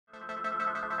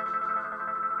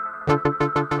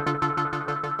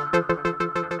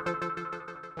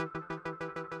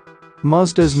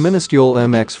Mazda's minuscule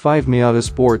MX-5 Miata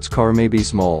sports car may be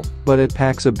small, but it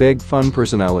packs a big, fun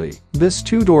personality. This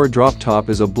two-door drop-top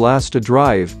is a blast to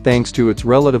drive thanks to its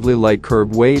relatively light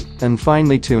curb weight and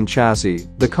finely tuned chassis,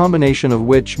 the combination of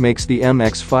which makes the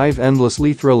MX-5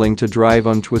 endlessly thrilling to drive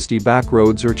on twisty back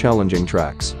roads or challenging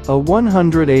tracks. A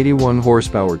 181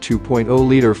 horsepower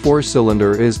 2.0-liter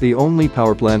four-cylinder is the only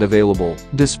powerplant available.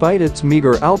 Despite its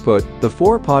meager output, the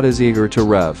four-pot is eager to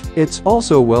rev. It's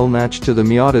also well matched to the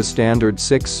Miata's standard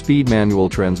 6-speed manual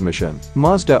transmission.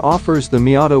 Mazda offers the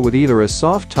Miata with either a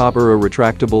soft top or a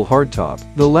retractable hardtop.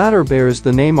 The latter bears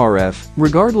the name RF.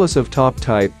 Regardless of top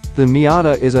type, the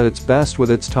Miata is at its best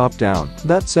with its top down.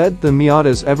 That said, the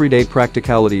Miata's everyday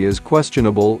practicality is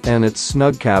questionable, and its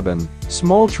snug cabin,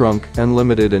 small trunk, and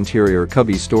limited interior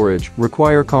cubby storage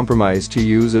require compromise to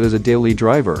use it as a daily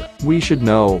driver. We should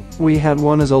know, we had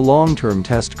one as a long-term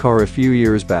test car a few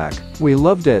years back. We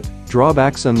loved it.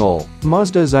 Drawbacks and all.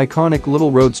 Mazda's iconic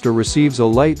little roadster receives a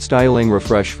light styling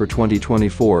refresh for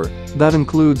 2024 that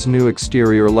includes new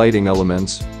exterior lighting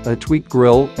elements, a tweaked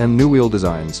grille, and new wheel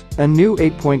designs. A new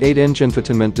 8.8-inch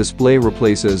infotainment display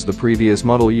replaces the previous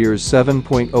model year's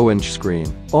 7.0-inch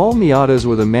screen. All Miatas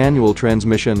with a manual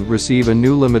transmission receive a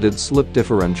new limited slip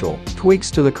differential. Tweaks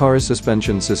to the car's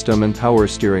suspension system and power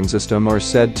steering system are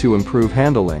said to improve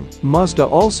handling. Mazda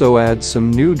also adds some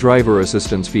new driver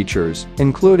assistance features,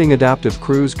 including adaptive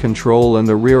cruise control and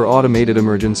the rear automated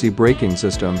emergency braking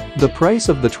system. The price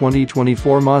of the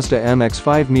 2024 Mazda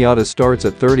MX-5 Miata starts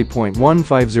at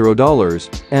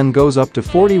 $30,150 and goes up to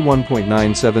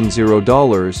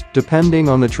 $41,970 depending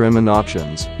on the trim and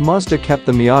options. Mazda kept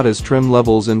the Miata's trim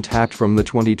levels intact from the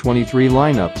 2023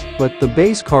 lineup, but the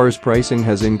base car's pricing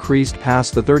has increased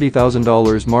past the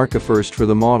 $30,000 mark, a first for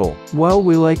the model. While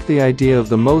we like the idea of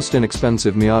the most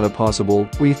inexpensive Miata possible,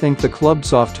 we think the club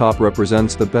soft top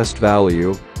represents the best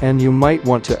value, and you might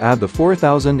want to add the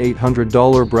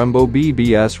 $4,800 Brembo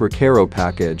BBS Recaro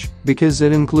package, because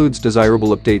it includes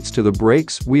desirable updates to the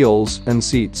brakes, wheels, and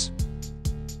seats.